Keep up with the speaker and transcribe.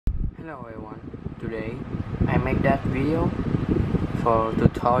Hello everyone, today I make that video for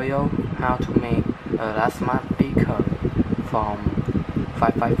tutorial how to make a smart speaker from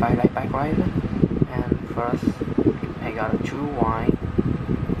 555 Lightback Riser. And first I got a two wire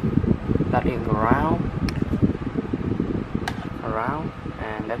that is around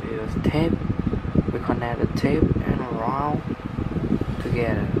and that is tape. We connect the tape and round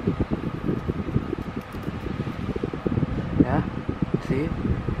together. Yeah, see?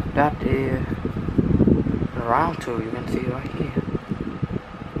 That is round too, you can see right here.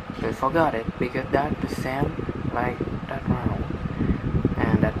 So I forgot it because that's the same like that round.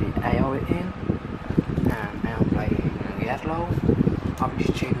 And that the IO in. And I'm playing gas low. I'm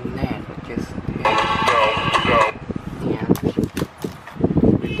just changing that, but just yeah.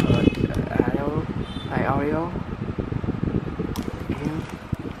 We put IO in.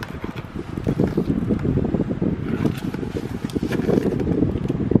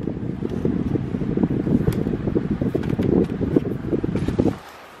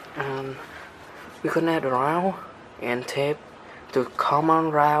 We connect round and tape to common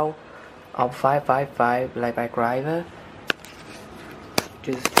round of 555 Lightback Riser.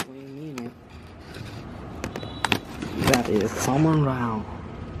 Just 20 minutes. That is common round.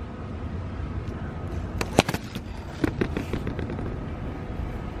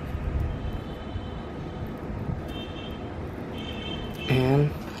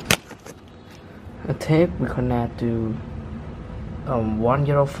 And a tape we connect to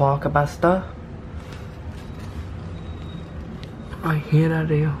 104 capacitor. I hear that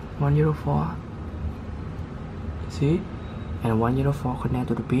there, 104. See? And 104 connect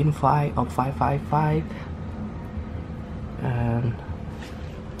to the pin 5 of 555. And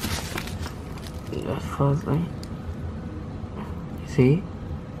that's first thing. See?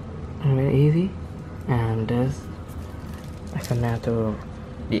 Very easy. And this I connect to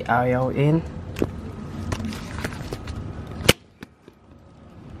the IO in.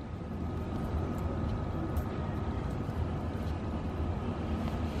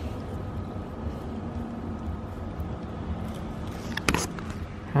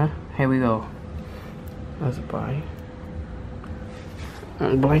 Here we go. That's a buy.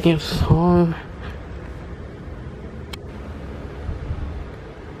 I'm blanking song.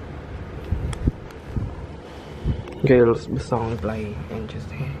 Okay, let's the song play and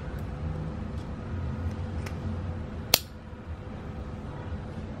just here.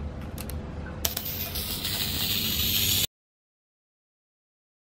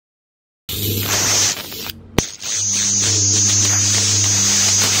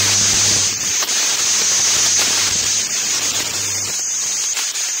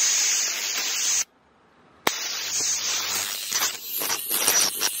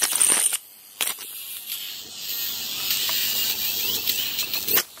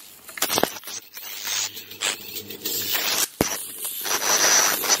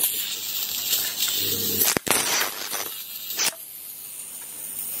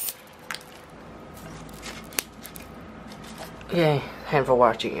 Okay, thanks for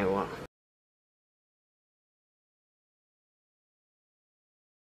watching everyone.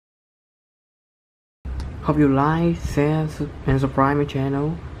 Hope you like, share and subscribe my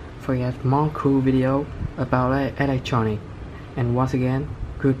channel for yet more cool video about electronic. And once again,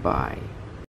 goodbye.